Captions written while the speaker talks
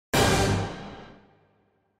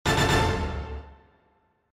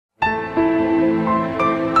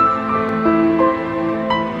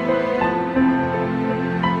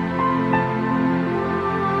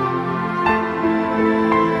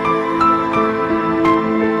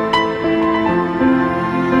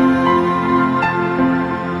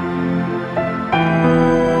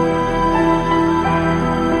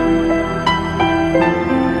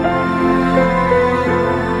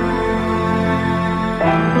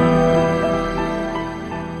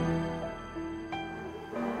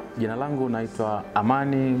Jina langu naitwa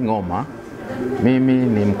Amani Ngoma. Mimi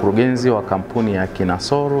ni mkurugenzi wa kampuni ya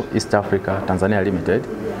Kinasoro East Africa Tanzania Limited.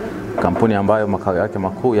 Kampuni ambayo makao yake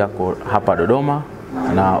makuu yako hapa Dodoma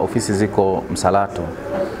na ofisi ziko Msalato,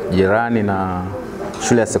 jirani na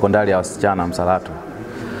shule ya sekondari ya wasichana Msalato.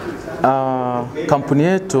 Kampuni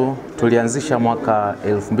yetu tulianzisha mwaka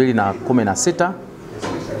 2016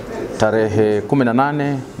 tarehe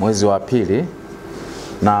 18 mwezi wa pili,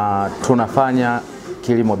 na tunafanya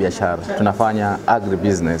kilimo biashara, tunafanya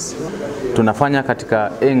agribusiness. Tunafanya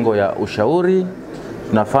katika engo ya ushauri,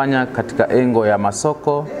 tunafanya katika engo ya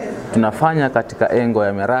masoko, tunafanya katika engo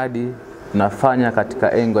ya miradi, tunafanya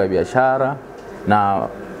katika engo ya biashara na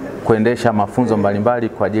kuendesha mafunzo mbalimbali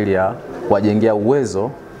kwa ajili ya kuwajengea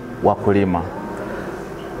uwezo wa kulima.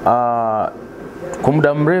 Kwa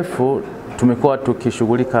muda mrefu tumekuwa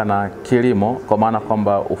tukishughulika na kilimo, kwa maana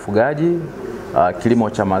kwamba ufugaji, kilimo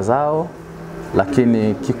cha mazao,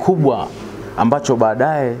 lakini kikubwa ambacho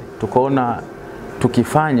baadaye tukaona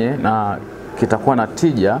tukifanye na kitakuwa na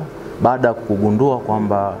tija baada ya kugundua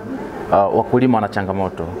kwamba wakulima wana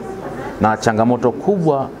changamoto. Na changamoto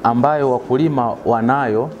kubwa ambayo wakulima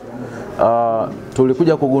wanayo,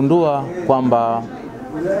 tulikuja kugundua kwamba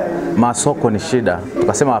masoko ni shida.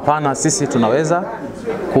 Tukasema hapana, sisi tunaweza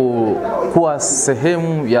kuwa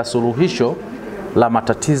sehemu ya suluhisho la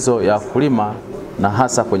matatizo ya wakulima na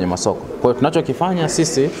hasa kwenye masoko. Kwa hiyo tunachokifanya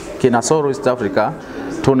sisi Kinasoro East Africa,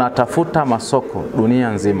 tunatafuta masoko dunia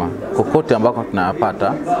nzima kokote ambako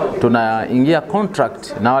tunayapata. Tunaingia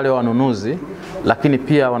contract na wale wanunuzi, lakini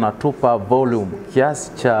pia wanatupa volume,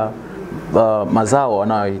 kiasi cha mazao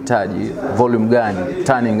wanayohitaji, volume gani,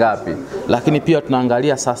 tani ngapi. Lakini pia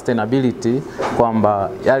tunaangalia sustainability, kwamba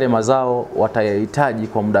yale mazao watayahitaji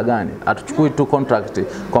kwa muda gani. Hatuchukui tu contract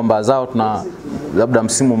kwamba zao tuna labda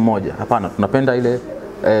msimu mmoja. Hapana, tunapenda ile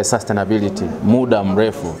sustainability, muda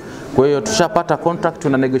mrefu. Kwa hiyo tushapata contract,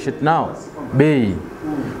 tuna negotiate nao bei.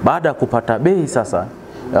 Baada ya kupata bei sasa,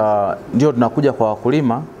 ndio tunakuja kwa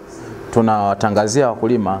wakulima, tunawatangazia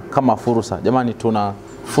wakulima kama fursa. Jamani, tuna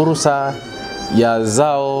fursa ya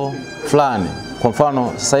zao fulani. Kwa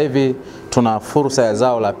mfano sasa hivi tuna fursa ya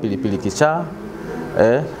zao la pilipili kichaa.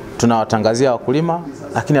 Tunawatangazia wakulima,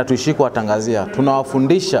 lakini hatuishi kuwatangazia.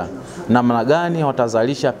 Tunawafundisha namna gani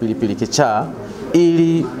watazalisha pilipili kichaa,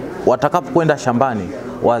 ili watakapokwenda shambani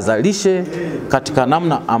wazalishe katika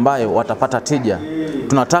namna ambayo watapata tija.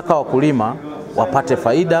 Tunataka wakulima wapate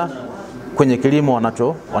faida kwenye kilimo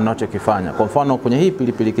wanachokifanya. Kwa mfano kwenye hii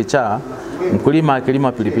pilipili kichaa, mkulima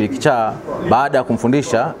akilima pilipili kichaa, baada ya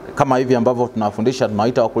kumfundisha kama hivi ambavyo tunawafundisha,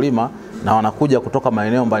 tunawaita wakulima na wanakuja kutoka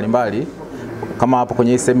maeneo mbalimbali. Kama hapo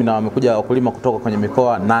kwenye hii semina wamekuja wakulima kutoka kwenye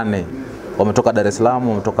mikoa 8. Wametoka Dar es Salaam,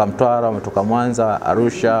 wametoka Mtwara, wametoka Mwanza,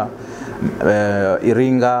 Arusha,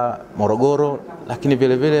 Iringa, Morogoro, lakini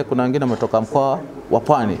vile vile kuna wengine wametoka mkoa wa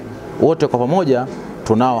Pwani. Wote kwa pamoja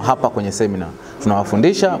tunao hapa kwenye semina.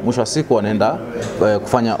 Tunawafundisha, mwisho wa siku wanaenda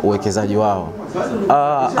kufanya uwekezaji wao.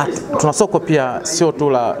 Tuna soko pia sio tu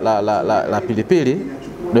la pilipili,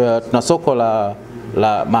 tuna soko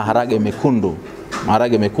la maharage mekundu.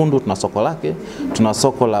 Maharage mekundu tuna soko lake, tuna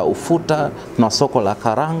soko la ufuta, tuna soko la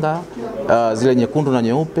karanga zile nyekundu na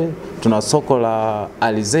nyeupe, tuna soko la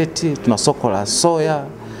alizeti, tuna soko la soya,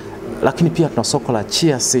 lakini pia tuna soko la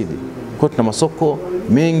chia seed. Kwa hiyo tuna masoko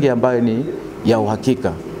mengi ambayo ni ya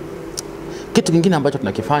uhakika. Kitu kingine ambacho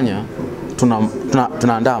tunakifanya,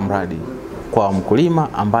 tunaandaa mradi kwa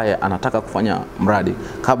mkulima ambaye anataka kufanya mradi.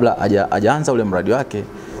 Kabla hajaanza ule mradi wake,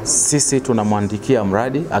 sisi tunamwandikia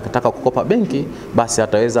mradi. Akitaka kukopa benki, basi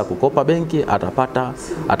ataweza kukopa benki,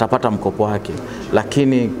 atapata mkopo wake.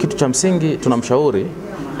 Lakini kitu cha msingi tunamshauri,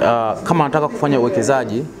 kama anataka kufanya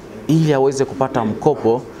uwekezaji ili aweze kupata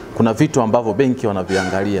mkopo, kuna vitu ambavyo benki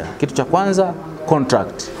wanaviangalia. Kitu cha kwanza,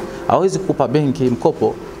 contract. Hawezi kukupa benki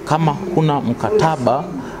mkopo kama kuna mkataba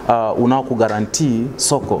unaokugarantii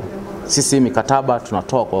soko. Sisi mikataba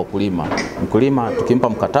tunatoa kwa wakulima. Mkulima tukimpa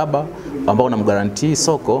mkataba ambao unamgarantii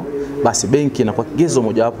soko, basi benki inakuwa kigezo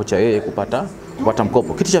mojawapo cha yeye kupata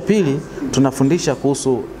mkopo. Kitu cha pili, tunafundisha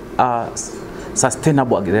kuhusu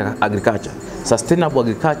sustainable agriculture. Sustainable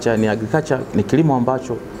agriculture ni kilimo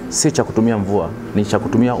ambacho si cha kutumia mvua, ni cha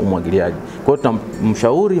kutumia umwagiliaji. Kwa hiyo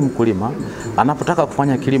tunamshauri mkulima anapotaka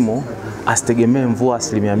kufanya kilimo asitegemee mvua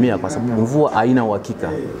 100%, kwa sababu mvua haina uhakika.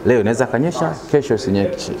 Leo inaweza kanyesha, kesho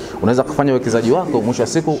isinyeshe. Unaweza kufanya uwekezaji wako, mwisho wa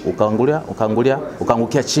siku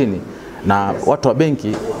ukaangukia chini. Na watu wa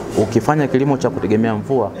benki, ukifanya kilimo cha kutegemea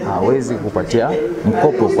mvua, hawezi kupatia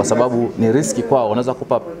mkopo, kwa sababu ni riski kwao. Wanaweza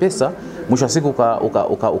kukupa pesa, mwisho wa siku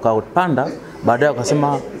ukapanda, baadaye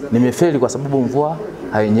ukasema nimefeli kwa sababu mvua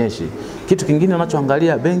hainyeshi. Kitu kingine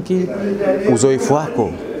unachoangalia benki, uzoefu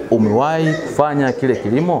wako. umewahi kufanya kile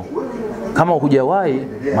kilimo? Kama hujawahi,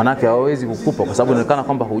 manake hawawezi kukupa, kwa sababu inaonekana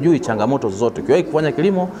kwamba hujui changamoto zote. Ukiwahi kufanya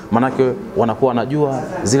kilimo, manake wanakuwa wanajua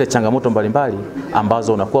zile changamoto mbalimbali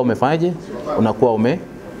ambazo unakuwa umefanyaje, unakuwa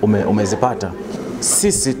umezipata.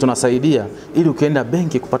 Sisi tunasaidia ili ukienda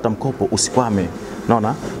benki kupata mkopo usikwame.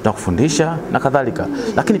 Unaona, tunakufundisha na kadhalika.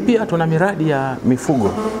 Lakini pia tuna miradi ya mifugo.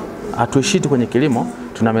 Hatuishi tu kwenye kilimo,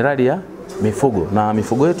 tuna miradi ya mifugo. Na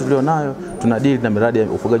mifugo yetu tulionayo, tuna deal na miradi ya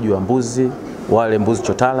ufugaji wa mbuzi, wale mbuzi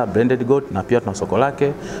chotala, branded goat, na pia tuna soko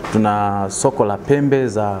lake. Tuna soko la pembe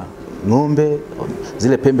za ng'ombe,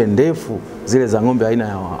 zile pembe ndefu, zile za ng'ombe aina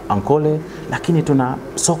ya ankole. Lakini tuna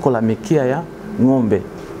soko la mikia ya ng'ombe.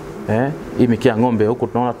 Hii mikia ng'ombe huko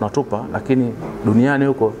tunaona tunatupa, lakini duniani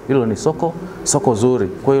huko hilo ni soko zuri.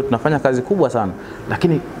 Kwa hiyo tunafanya kazi kubwa sana,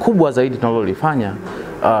 lakini kubwa zaidi tunalolifanya,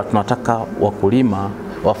 tunataka wakulima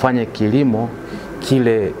wafanye kilimo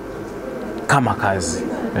kile kama kazi.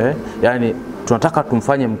 Yani tunataka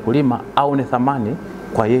tumfanye mkulima aone thamani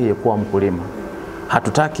kwa yeye kuwa mkulima.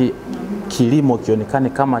 Hatutaki kilimo kionekane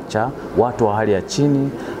kama cha watu wa hali ya chini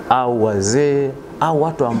au wazee au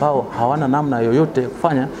watu ambao hawana namna yoyote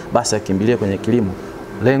kufanya basi akimbilie kwenye kilimo.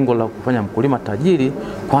 Lengo la kufanya mkulima tajiri,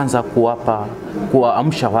 kwanza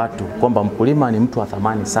kuwaamsha watu kwamba mkulima ni mtu wa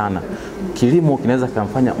thamani sana. Kilimo kinaweza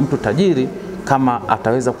kumfanya mtu tajiri kama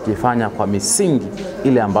ataweza kukifanya kwa misingi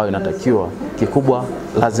ile ambayo inatakiwa. Kikubwa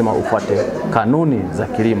lazima ufuate kanuni za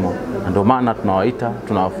kilimo. Ndio maana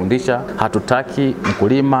tunawafundisha. Hatutaki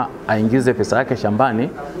mkulima aingize pesa yake shambani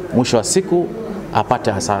mwisho wa siku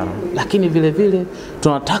apate hasara. Lakini vile vile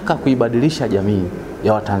tunataka kuibadilisha jamii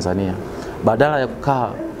ya Watanzania. Badala ya kukaa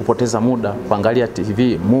kupoteza muda kuangalia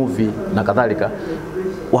TV, movie na kadhalika,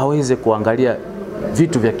 waweze kuangalia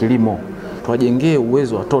vitu vya kilimo. Tuwajengee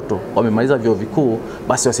uwezo watoto, wamemaliza vyuo vikuu,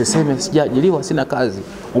 basi wasiseme sijaajiriwa, sina kazi.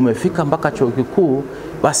 Umefika mpaka chuo kikuu,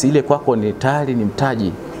 basi ile kwako ni tayari ni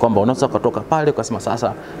mtaji, kwamba unaweza kutoka pale ukasema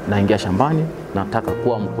sasa naingia shambani, nataka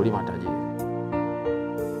kuwa mkulima tajiri.